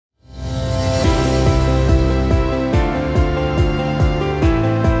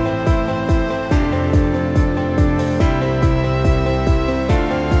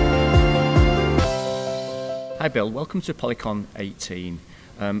Hi Bill, welcome to Polycon 18.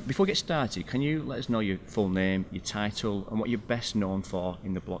 Before we get started, can you let us know your full name, your title, and what you're best known for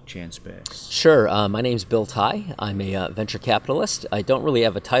in the blockchain space? Sure. My name's Bill Tai. I'm a venture capitalist. I don't really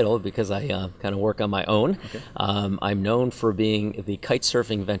have a title because I kind of work on my own. Okay. I'm known for being the kite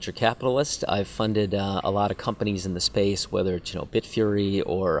surfing venture capitalist. I've funded a lot of companies in the space, whether it's Bitfury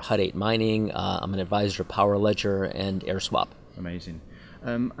or Hut 8 Mining. I'm an advisor to Power Ledger and AirSwap. Amazing.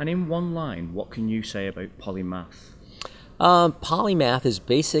 And in one line, what can you say about Polymath? Polymath is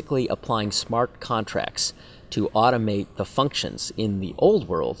basically applying smart contracts to automate the functions in the old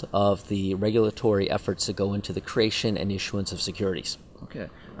world of the regulatory efforts that go into the creation and issuance of securities. Okay.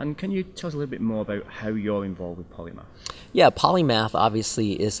 And can you tell us a little bit more about how you're involved with Polymath? Yeah, Polymath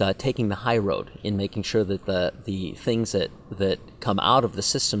obviously is taking the high road in making sure that the things that come out of the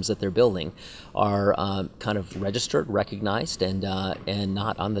systems that they're building are kind of registered, recognized, and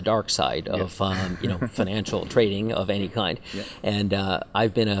not on the dark side of financial trading of any kind. Yep. And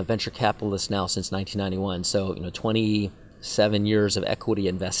I've been a venture capitalist now since 1991, so 27 years of equity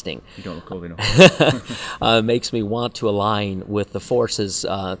investing. You don't look old enough. Makes me want to align with the forces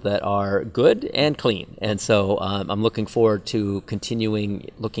that are good and clean. And so I'm looking forward to continuing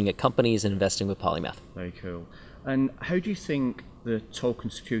looking at companies and investing with Polymath. Very cool. And how do you think the token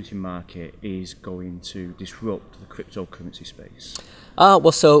security market is going to disrupt the cryptocurrency space?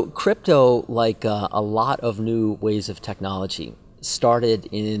 Well, so crypto, like a lot of new ways of technology, started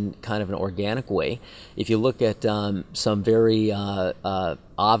in kind of an organic way. If you look at some very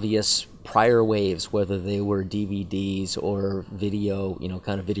obvious prior waves, whether they were DVDs or video,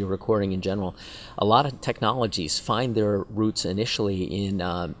 kind of video recording in general, a lot of technologies find their roots initially in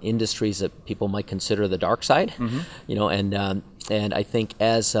industries that people might consider the dark side, and I think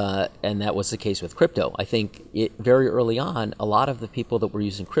and that was the case with crypto. I think very early on, a lot of the people that were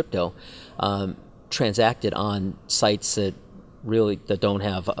using crypto transacted on sites that don't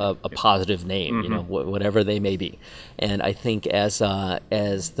have a positive name, whatever they may be. And I think as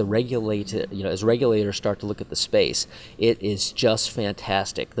the regulators start to look at the space, it is just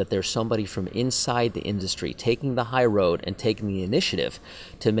fantastic that there's somebody from inside the industry taking the high road and taking the initiative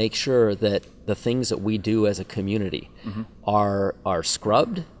to make sure that the things that we do as a community are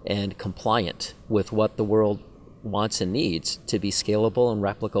scrubbed and compliant with what the world wants and needs to be scalable and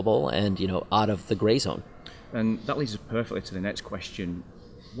replicable and out of the gray zone. And that leads us perfectly to the next question.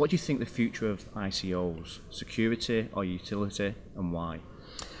 What do you think the future of ICOs, security or utility, and why?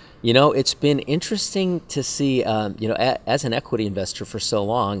 It's been interesting to see, as an equity investor for so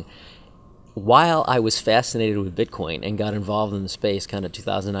long, while I was fascinated with Bitcoin and got involved in the space kind of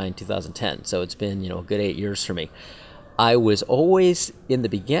 2009, 2010, so it's been, a good 8 years for me, I was always, in the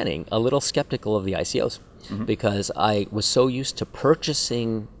beginning, a little skeptical of the ICOs because I was so used to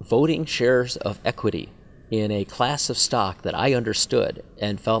purchasing voting shares of equity in a class of stock that I understood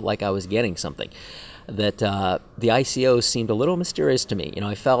and felt like I was getting something, that the ICOs seemed a little mysterious to me.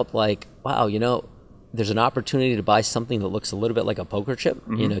 I felt like, wow, there's an opportunity to buy something that looks a little bit like a poker chip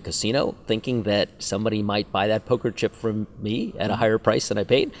in a casino, thinking that somebody might buy that poker chip from me at a higher price than I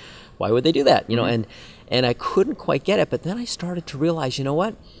paid. Why would they do that? And I couldn't quite get it, but then I started to realize,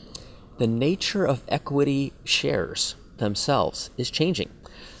 what? The nature of equity shares themselves is changing.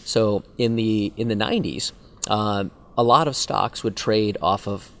 So in the 90s, a lot of stocks would trade off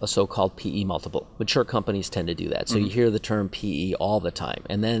of a so-called PE multiple. Mature companies tend to do that. So you hear the term PE all the time.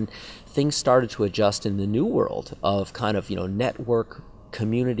 And then things started to adjust in the new world of kind of, network,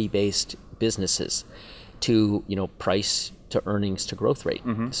 community-based businesses to, price to earnings to growth rate.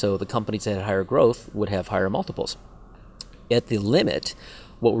 So the companies that had higher growth would have higher multiples. At the limit,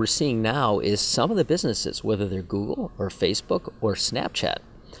 what we're seeing now is some of the businesses, whether they're Google or Facebook or Snapchat,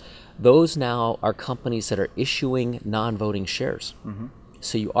 those now are companies that are issuing non-voting shares.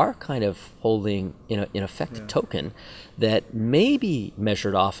 So you are kind of holding, in effect, a token that may be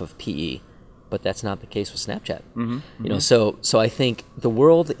measured off of PE, but that's not the case with Snapchat. So I think the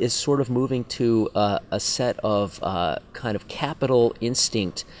world is sort of moving to a set of kind of capital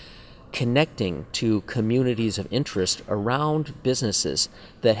instinct connecting to communities of interest around businesses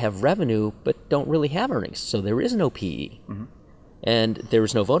that have revenue but don't really have earnings. So there is no PE. And there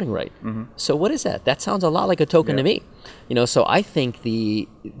is no voting right. So what is that? That sounds a lot like a token to me. So I think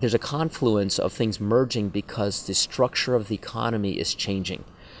there's a confluence of things merging because the structure of the economy is changing.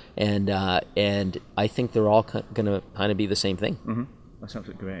 And I think they're all going to kind of be the same thing. That's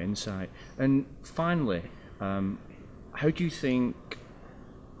absolutely great insight. And finally, how do you think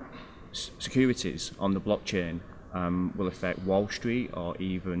securities on the blockchain will affect Wall Street or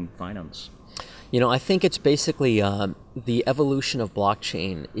even finance? I think it's basically the evolution of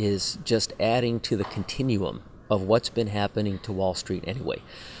blockchain is just adding to the continuum of what's been happening to Wall Street anyway.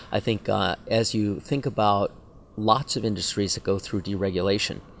 I think as you think about lots of industries that go through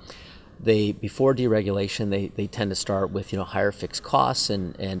deregulation, before deregulation, they tend to start with higher fixed costs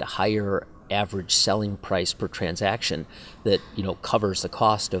and higher average selling price per transaction that covers the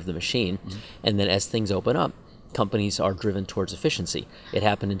cost of the machine. And then as things open up, companies are driven towards efficiency. It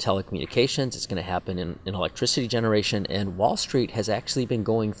happened in telecommunications, it's going to happen in electricity generation, and Wall Street has actually been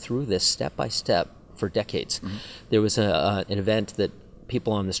going through this step by step for decades. There was an event that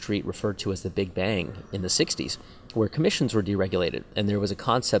people on the street referred to as the Big Bang in the 60s, where commissions were deregulated. And there was a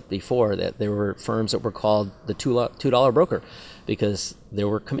concept before that there were firms that were called the $2 broker because there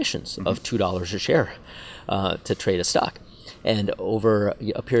were commissions of $2 a share to trade a stock. And over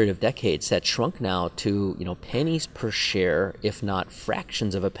a period of decades, that shrunk now to pennies per share, if not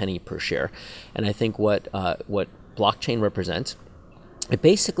fractions of a penny per share. And I think what blockchain represents, it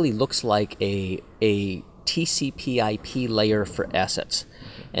basically looks like a TCP/IP layer for assets.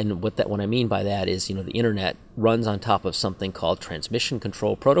 And what I mean by that is, the internet runs on top of something called transmission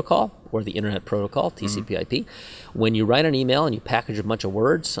control protocol, or the internet protocol, TCP/IP. When you write an email and you package a bunch of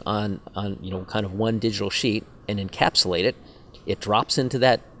words on kind of one digital sheet and encapsulate it, it drops into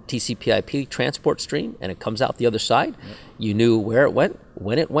that TCP/IP transport stream and it comes out the other side. You knew where it went,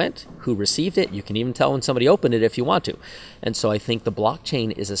 when it went, who received it. You can even tell when somebody opened it if you want to. And so I think the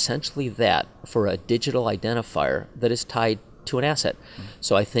blockchain is essentially that for a digital identifier that is tied to an asset.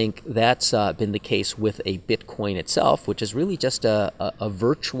 So I think that's been the case with a Bitcoin itself, which is really just a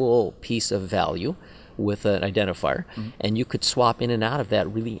virtual piece of value with an identifier. And you could swap in and out of that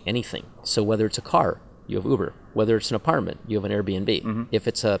really anything. So whether it's a car, you have Uber. Whether it's an apartment, you have an Airbnb. If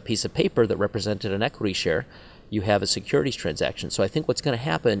it's a piece of paper that represented an equity share, you have a securities transaction. So I think what's going to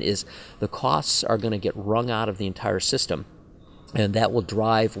happen is the costs are going to get wrung out of the entire system, and that will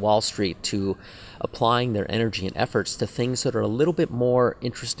drive Wall Street to applying their energy and efforts to things that are a little bit more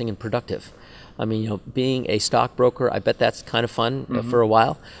interesting and productive. I mean, being a stockbroker, I bet that's kind of fun for a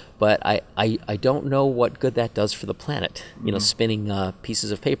while, but I don't know what good that does for the planet, spinning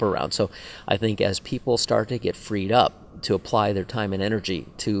pieces of paper around. So I think as people start to get freed up to apply their time and energy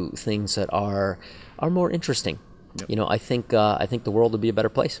to things that are more interesting, I think the world will be a better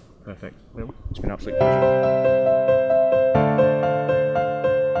place. Perfect. Well, it's been an absolute pleasure.